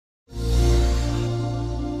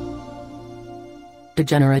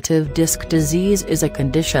Degenerative disc disease is a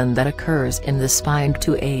condition that occurs in the spine due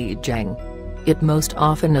to aging. It most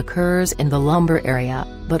often occurs in the lumbar area,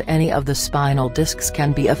 but any of the spinal discs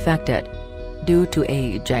can be affected. Due to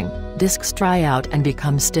aging, discs dry out and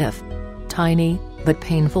become stiff. Tiny, but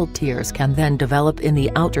painful tears can then develop in the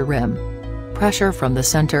outer rim. Pressure from the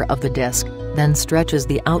center of the disc then stretches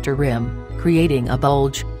the outer rim, creating a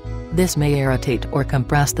bulge. This may irritate or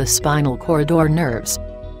compress the spinal cord or nerves.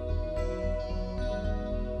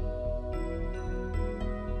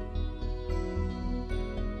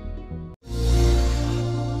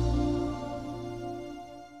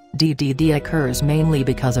 DDD occurs mainly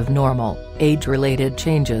because of normal, age-related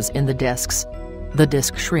changes in the discs. The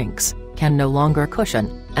disc shrinks, can no longer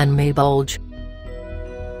cushion, and may bulge.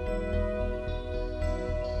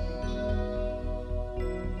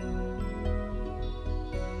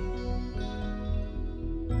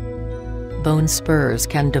 Bone spurs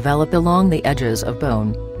can develop along the edges of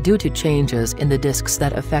bone, due to changes in the discs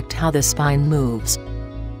that affect how the spine moves.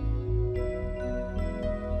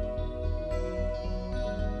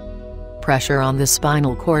 Pressure on the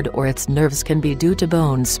spinal cord or its nerves can be due to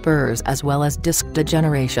bone spurs as well as disc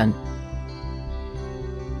degeneration.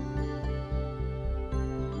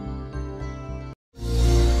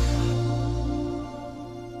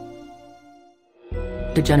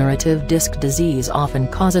 Degenerative disc disease often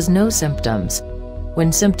causes no symptoms.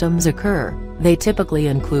 When symptoms occur, they typically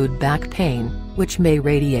include back pain, which may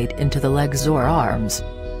radiate into the legs or arms.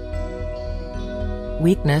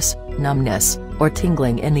 Weakness, numbness, or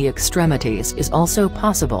tingling in the extremities is also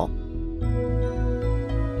possible.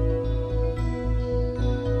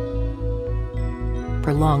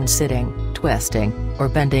 Prolonged sitting, twisting, or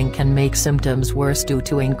bending can make symptoms worse due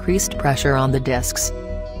to increased pressure on the discs.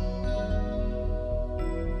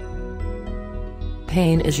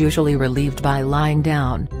 Pain is usually relieved by lying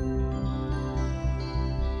down,